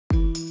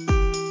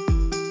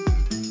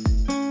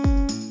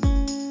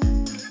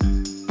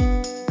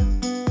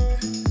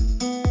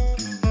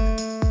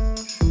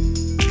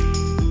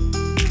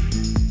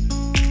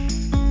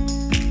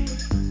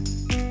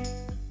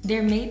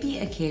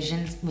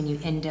occasions when you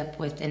end up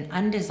with an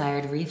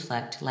undesired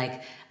reflect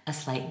like a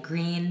slight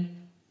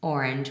green,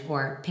 orange,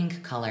 or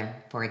pink color,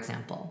 for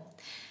example.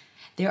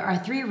 There are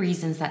 3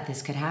 reasons that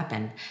this could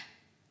happen.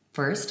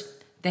 First,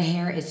 the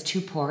hair is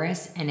too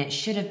porous and it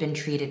should have been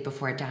treated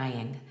before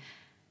dyeing.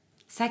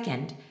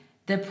 Second,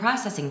 the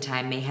processing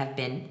time may have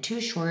been too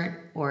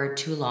short or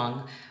too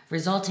long,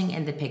 resulting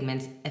in the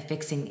pigments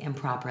affixing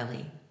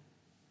improperly.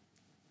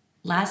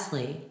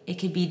 Lastly, it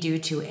could be due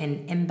to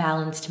an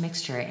imbalanced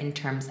mixture in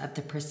terms of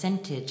the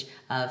percentage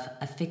of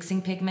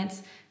affixing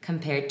pigments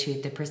compared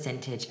to the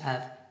percentage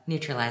of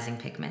neutralizing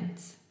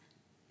pigments.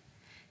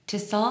 To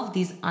solve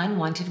these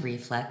unwanted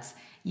reflexes,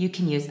 you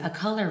can use a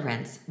color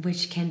rinse,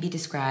 which can be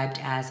described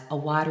as a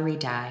watery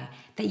dye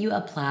that you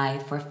apply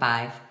for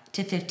 5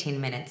 to 15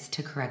 minutes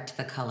to correct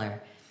the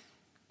color.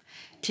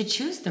 To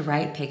choose the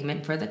right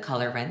pigment for the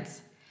color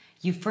rinse,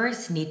 you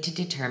first need to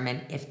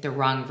determine if the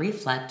wrong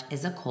reflect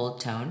is a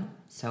cold tone,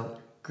 so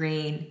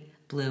green,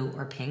 blue,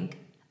 or pink,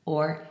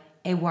 or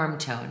a warm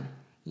tone,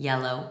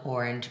 yellow,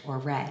 orange, or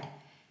red.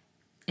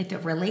 If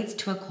it relates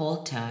to a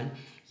cold tone,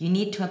 you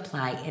need to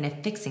apply an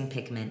affixing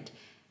pigment,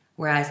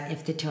 whereas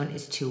if the tone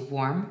is too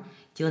warm,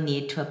 you'll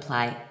need to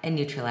apply a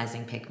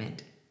neutralizing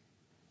pigment.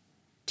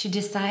 To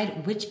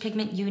decide which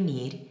pigment you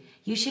need,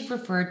 you should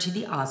refer to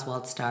the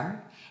Oswald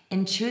star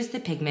and choose the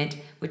pigment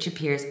which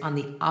appears on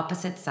the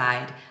opposite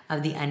side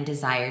of the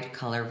undesired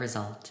color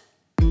result.